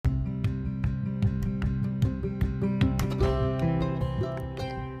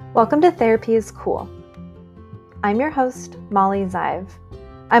Welcome to Therapy is Cool. I'm your host, Molly Zive.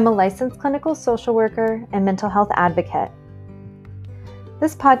 I'm a licensed clinical social worker and mental health advocate.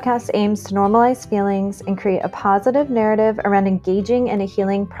 This podcast aims to normalize feelings and create a positive narrative around engaging in a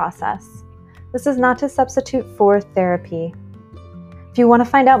healing process. This is not to substitute for therapy. If you want to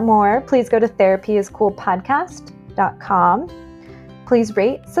find out more, please go to therapyiscoolpodcast.com. Please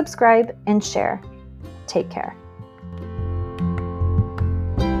rate, subscribe, and share. Take care.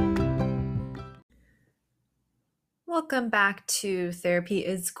 Welcome back to Therapy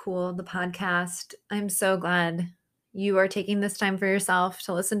is Cool, the podcast. I'm so glad you are taking this time for yourself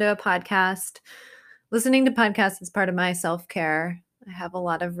to listen to a podcast. Listening to podcasts is part of my self-care. I have a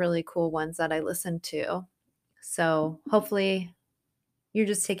lot of really cool ones that I listen to. So hopefully you're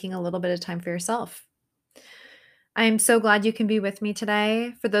just taking a little bit of time for yourself. I'm so glad you can be with me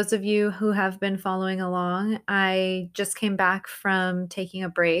today. For those of you who have been following along, I just came back from taking a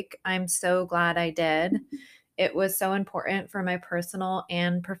break. I'm so glad I did. It was so important for my personal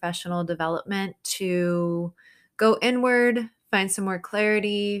and professional development to go inward, find some more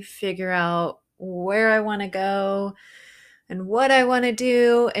clarity, figure out where I want to go and what I want to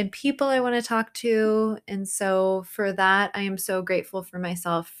do and people I want to talk to. And so for that, I am so grateful for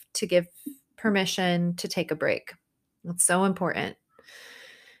myself to give permission to take a break. It's so important.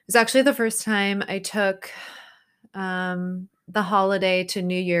 It's actually the first time I took the holiday to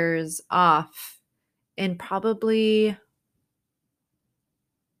New Year's off in probably,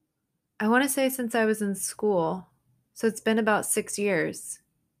 I want to say since I was in school. So it's been about 6 years,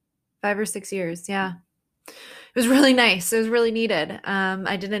 5 or 6 years. Yeah. It was really nice. It was really needed.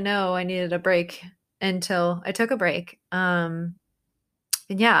 I didn't know I needed a break until I took a break. And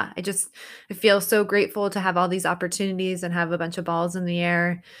yeah, I feel so grateful to have all these opportunities and have a bunch of balls in the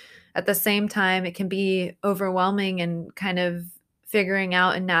air. At the same time, it can be overwhelming and kind of figuring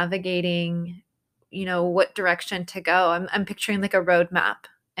out and navigating, what direction to go. I'm picturing like a roadmap,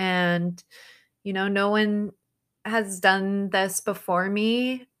 and, no one has done this before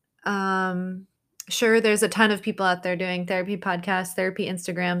me. Sure, there's a ton of people out there doing therapy podcasts, therapy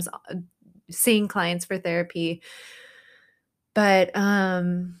Instagrams, seeing clients for therapy. But I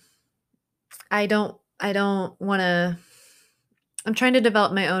don't want to. I'm trying to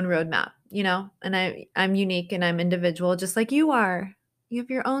develop my own roadmap, and I'm unique and I'm individual, just like you are. You have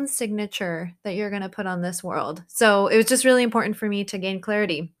your own signature that you're going to put on this world. So it was just really important for me to gain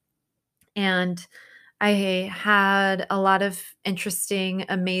clarity. And I had a lot of interesting,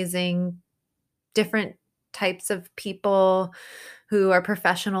 amazing, different types of people who are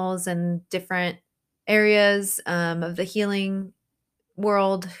professionals in different areas of the healing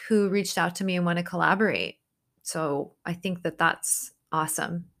world who reached out to me and want to collaborate. So I think that that's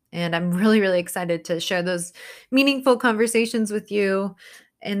awesome. And I'm really, really excited to share those meaningful conversations with you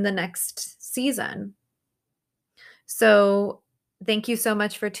in the next season. So thank you so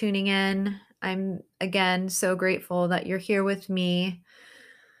much for tuning in. I'm, again, so grateful that you're here with me.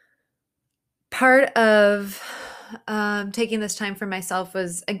 Part of taking this time for myself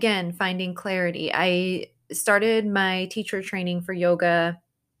was, again, finding clarity. I started my teacher training for yoga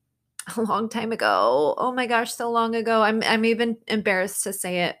a long time ago. Oh my gosh, so long ago. I'm even embarrassed to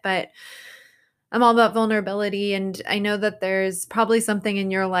say it, but I'm all about vulnerability, and I know that there's probably something in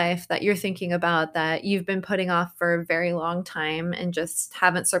your life that you're thinking about that you've been putting off for a very long time and just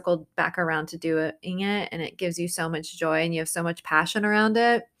haven't circled back around to doing it, and it gives you so much joy and you have so much passion around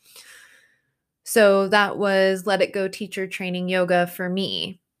it. So that was Let It Go teacher training yoga for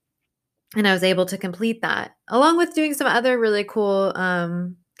me. And I was able to complete that along with doing some other really cool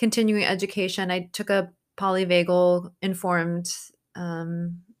continuing education. I took a polyvagal informed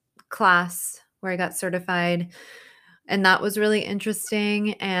class where I got certified, and that was really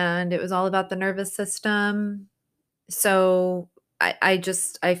interesting. And it was all about the nervous system. So I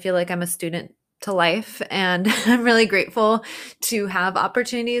feel like I'm a student to life, and I'm really grateful to have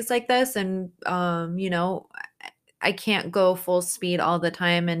opportunities like this. And, I can't go full speed all the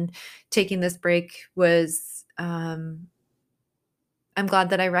time, and taking this break was, I'm glad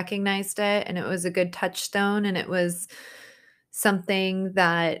that I recognized it, and it was a good touchstone, and it was something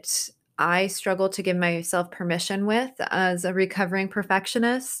that I struggle to give myself permission with as a recovering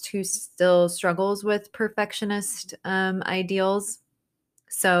perfectionist who still struggles with perfectionist ideals.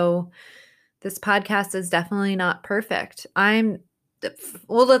 So this podcast is definitely not perfect.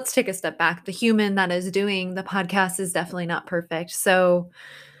 Well, let's take a step back. The human that is doing the podcast is definitely not perfect. So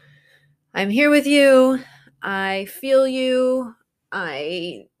I'm here with you. I feel you.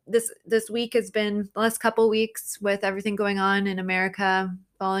 This week has been, the last couple weeks with everything going on in America,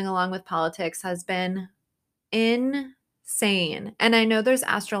 following along with politics, has been insane. sane. And I know there's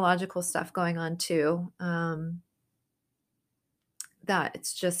astrological stuff going on too, that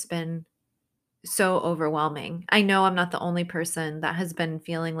it's just been so overwhelming. I know I'm not the only person that has been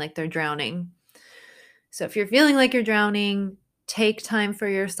feeling like they're drowning. So if you're feeling like you're drowning, take time for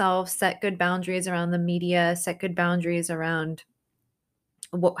yourself, set good boundaries around the media, set good boundaries around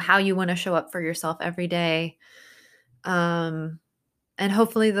how you want to show up for yourself every day. Um, and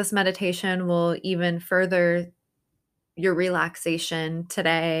hopefully, this meditation will even further your relaxation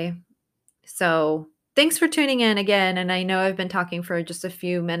today. So, thanks for tuning in again. And I know I've been talking for just a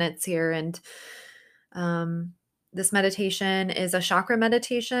few minutes here, and um, this meditation is a chakra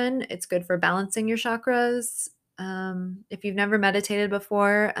meditation. It's good for balancing your chakras. If you've never meditated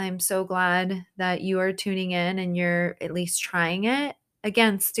before, I'm so glad that you are tuning in and you're at least trying it.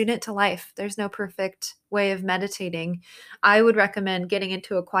 Again, student to life. There's no perfect way of meditating. I would recommend getting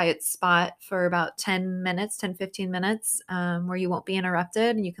into a quiet spot for about 10 minutes, 10, 15 minutes, where you won't be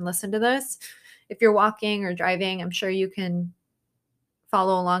interrupted and you can listen to this. If you're walking or driving, I'm sure you can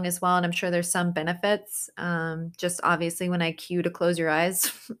follow along as well, and I'm sure there's some benefits. Just obviously when I cue to close your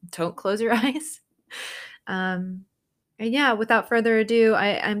eyes, don't close your eyes. Um, and yeah, without further ado,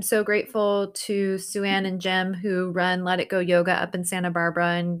 I'm so grateful to Suanne and Jim who run Let It Go Yoga up in Santa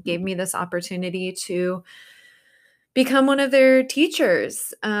Barbara and gave me this opportunity to become one of their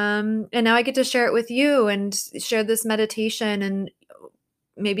teachers. And now I get to share it with you and share this meditation and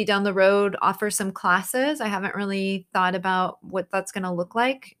maybe down the road offer some classes. I haven't really thought about what that's going to look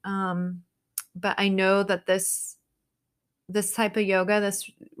like. But I know that this type of yoga,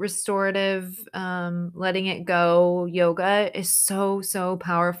 this restorative, letting it go yoga is so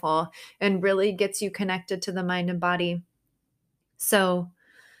powerful and really gets you connected to the mind and body. So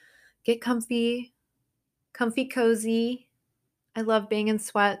get comfy, cozy. I love being in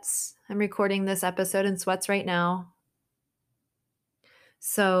sweats. I'm recording this episode in sweats right now.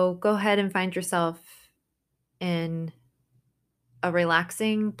 So go ahead and find yourself in a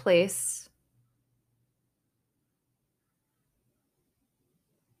relaxing place.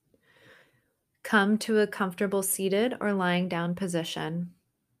 Come to a comfortable seated or lying down position.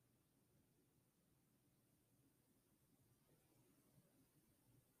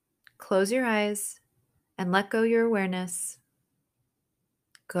 Close your eyes and let go your awareness.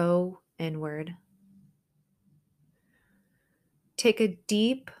 Go inward. Take a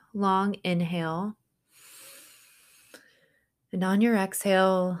deep, long inhale. And on your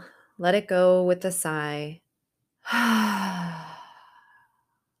exhale, let it go with a sigh.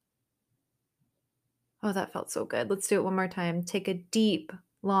 Oh, that felt so good. Let's do it one more time. Take a deep,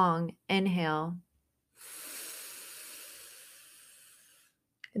 long inhale.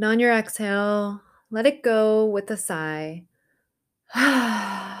 And on your exhale, let it go with a sigh.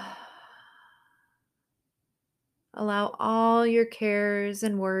 Allow all your cares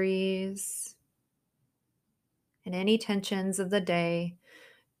and worries and any tensions of the day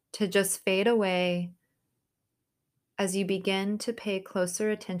to just fade away as you begin to pay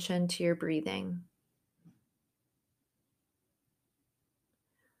closer attention to your breathing.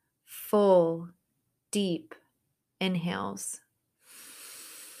 Full, deep inhales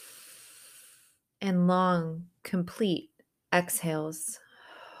and long, complete exhales.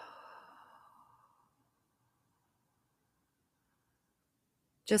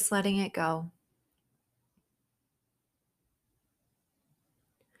 Just letting it go.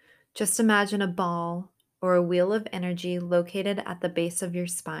 Just imagine a ball or a wheel of energy located at the base of your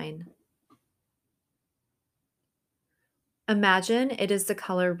spine. Imagine it is the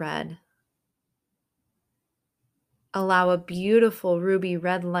color red. Allow a beautiful ruby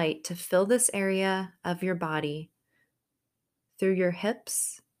red light to fill this area of your body through your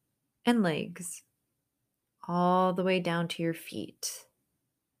hips and legs, all the way down to your feet.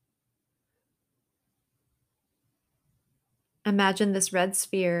 Imagine this red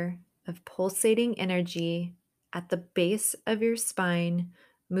sphere of pulsating energy at the base of your spine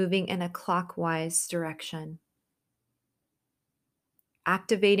moving in a clockwise direction,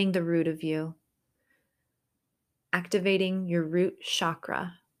 activating the root of you, activating your root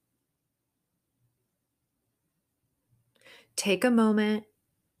chakra. Take a moment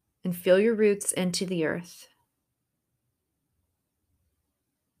and feel your roots into the earth.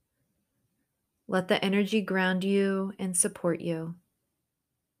 Let the energy ground you and support you.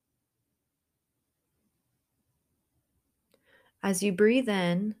 As you breathe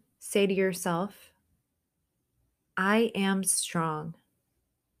in, say to yourself, I am strong.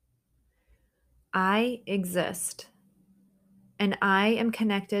 I exist, and I am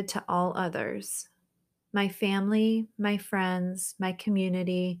connected to all others. My family, my friends, my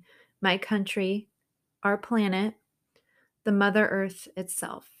community, my country, our planet, the Mother Earth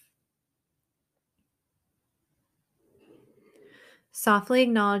itself. Softly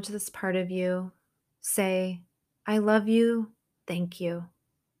acknowledge this part of you. Say, I love you. Thank you.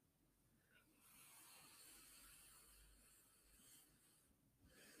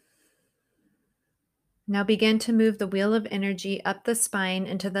 Now begin to move the wheel of energy up the spine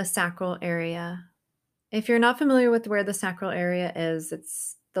into the sacral area. If you're not familiar with where the sacral area is,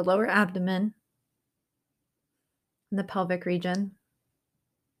 it's the lower abdomen and the pelvic region.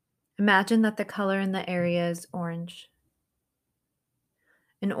 Imagine that the color in the area is orange.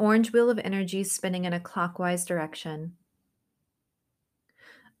 An orange wheel of energy spinning in a clockwise direction.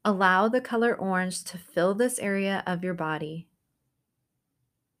 Allow the color orange to fill this area of your body.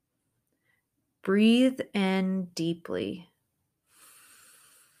 Breathe in deeply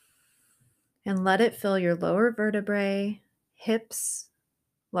and let it fill your lower vertebrae, hips,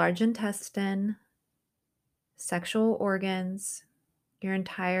 large intestine, sexual organs, your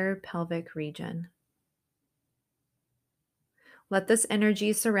entire pelvic region. Let this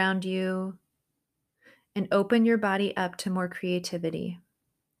energy surround you and open your body up to more creativity.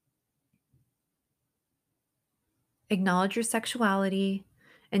 Acknowledge your sexuality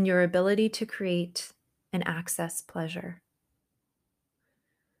and your ability to create and access pleasure.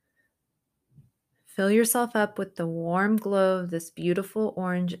 Fill yourself up with the warm glow of this beautiful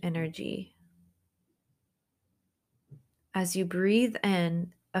orange energy. As you breathe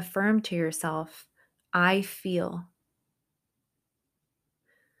in, affirm to yourself, I feel.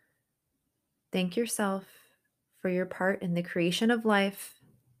 Thank yourself for your part in the creation of life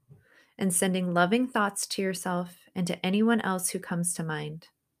and sending loving thoughts to yourself and to anyone else who comes to mind.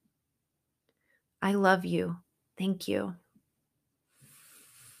 I love you. Thank you.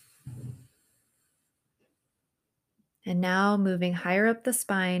 And now moving higher up the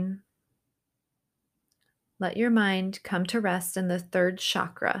spine, let your mind come to rest in the third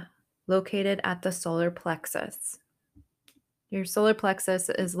chakra, located at the solar plexus. Your solar plexus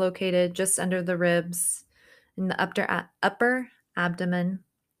is located just under the ribs in the upper abdomen.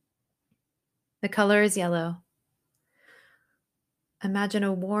 The color is yellow. Imagine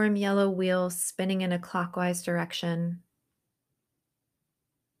a warm yellow wheel spinning in a clockwise direction.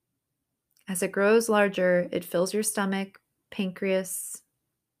 As it grows larger, it fills your stomach, pancreas,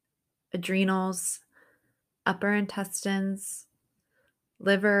 adrenals, upper intestines,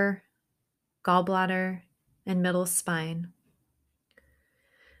 liver, gallbladder, and middle spine.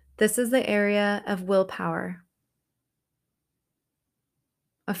 This is the area of willpower.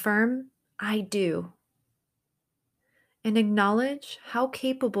 Affirm, I do. And acknowledge how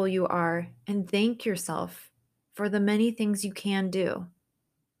capable you are and thank yourself for the many things you can do.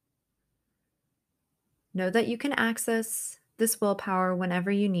 Know that you can access this willpower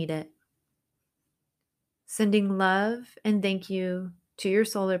whenever you need it. Sending love and thank you to your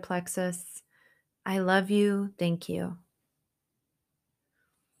solar plexus. I love you. Thank you.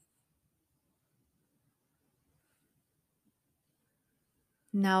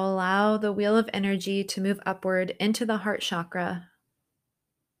 Now allow the wheel of energy to move upward into the heart chakra.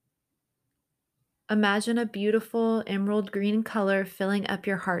 Imagine a beautiful emerald green color filling up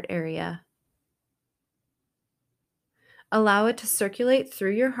your heart area. Allow it to circulate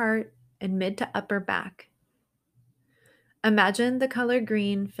through your heart and mid to upper back. Imagine the color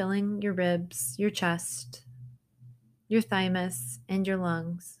green filling your ribs, your chest, your thymus, and your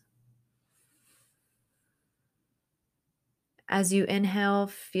lungs. As you inhale,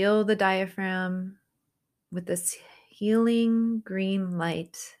 feel the diaphragm with this healing green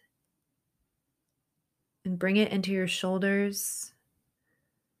light and bring it into your shoulders,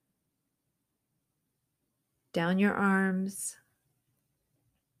 down your arms,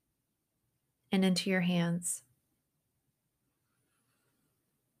 and into your hands.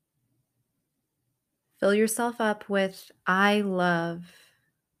 Fill yourself up with I love,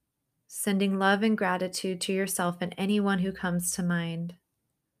 sending love and gratitude to yourself and anyone who comes to mind.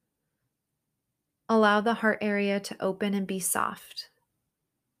 Allow the heart area to open and be soft.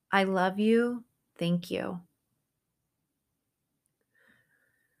 I love you. Thank you.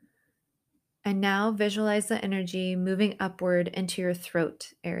 And now visualize the energy moving upward into your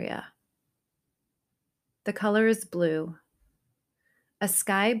throat area. The color is blue. A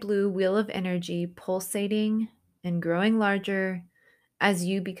sky blue wheel of energy pulsating and growing larger as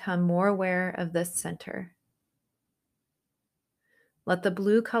you become more aware of this center. Let the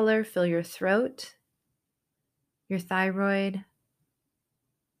blue color fill your throat, your thyroid,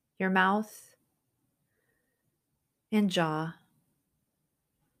 your mouth, and jaw,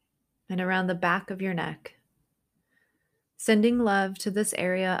 and around the back of your neck. sending love to this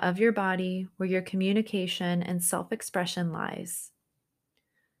area of your body where your communication and self-expression lies.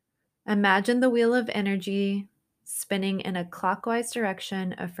 Imagine the wheel of energy spinning in a clockwise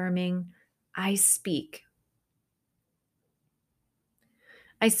direction, affirming, I speak.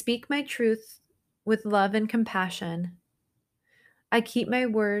 I speak my truth with love and compassion. I keep my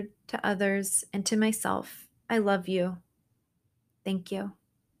word to others and to myself. I love you. Thank you.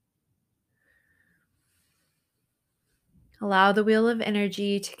 Allow the wheel of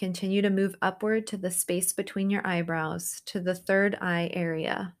energy to continue to move upward to the space between your eyebrows, to the third eye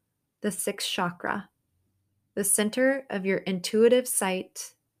area, the sixth chakra, the center of your intuitive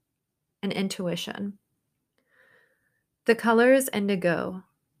sight and intuition. The color is indigo,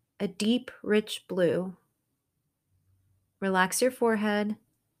 a deep, rich blue. Relax your forehead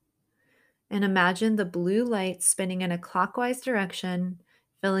and imagine the blue light spinning in a clockwise direction,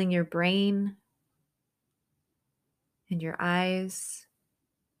 filling your brain and your eyes,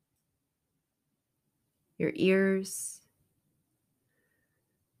 your ears,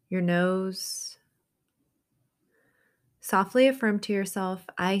 your nose. Softly affirm to yourself,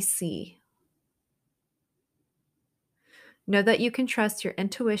 I see. Know that you can trust your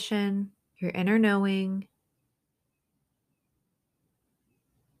intuition, your inner knowing.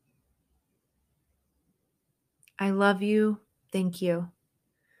 I love you. Thank you.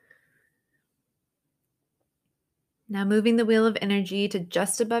 Now moving the wheel of energy to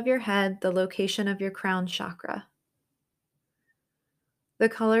just above your head, the location of your crown chakra. The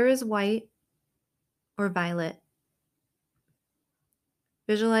color is white or violet.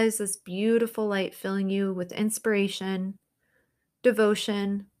 Visualize this beautiful light filling you with inspiration,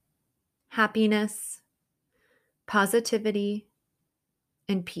 devotion, happiness, positivity,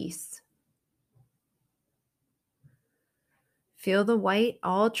 and peace. Feel the white,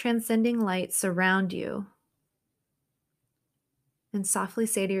 all transcending light surround you. And softly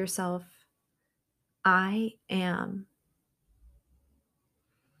say to yourself, I am.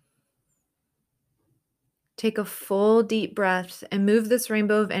 Take a full deep breath and move this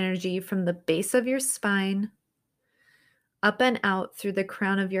rainbow of energy from the base of your spine up and out through the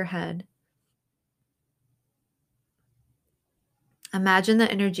crown of your head. Imagine the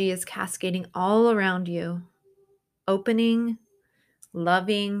energy is cascading all around you, opening,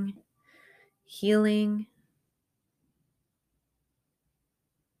 loving, healing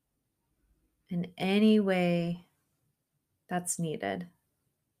in any way that's needed.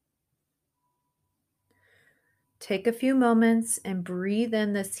 Take a few moments and breathe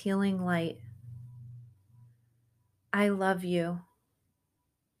in this healing light. I love you.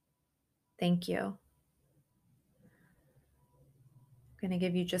 Thank you. I'm going to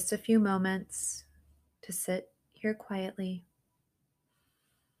give you just a few moments to sit here quietly.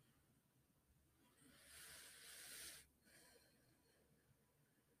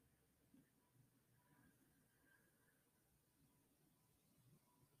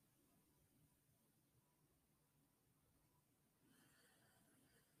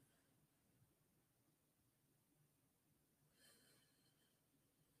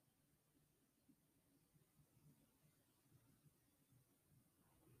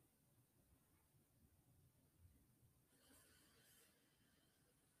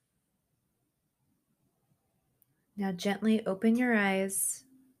 Now gently open your eyes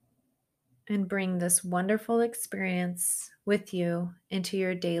and bring this wonderful experience with you into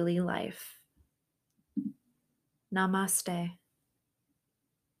your daily life. Namaste.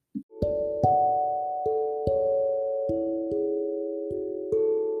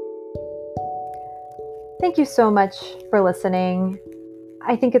 Thank you so much for listening.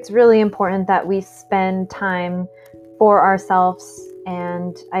 I think it's really important that we spend time for ourselves,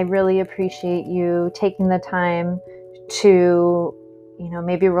 and I really appreciate you taking the time to,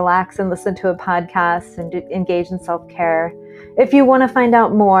 maybe relax and listen to a podcast and engage in self-care. If you want to find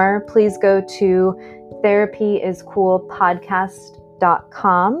out more, please go to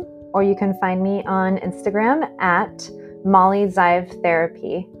therapyiscoolpodcast.com, or you can find me on Instagram at Molly Zive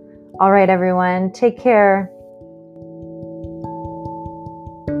Therapy. All right, everyone, take care.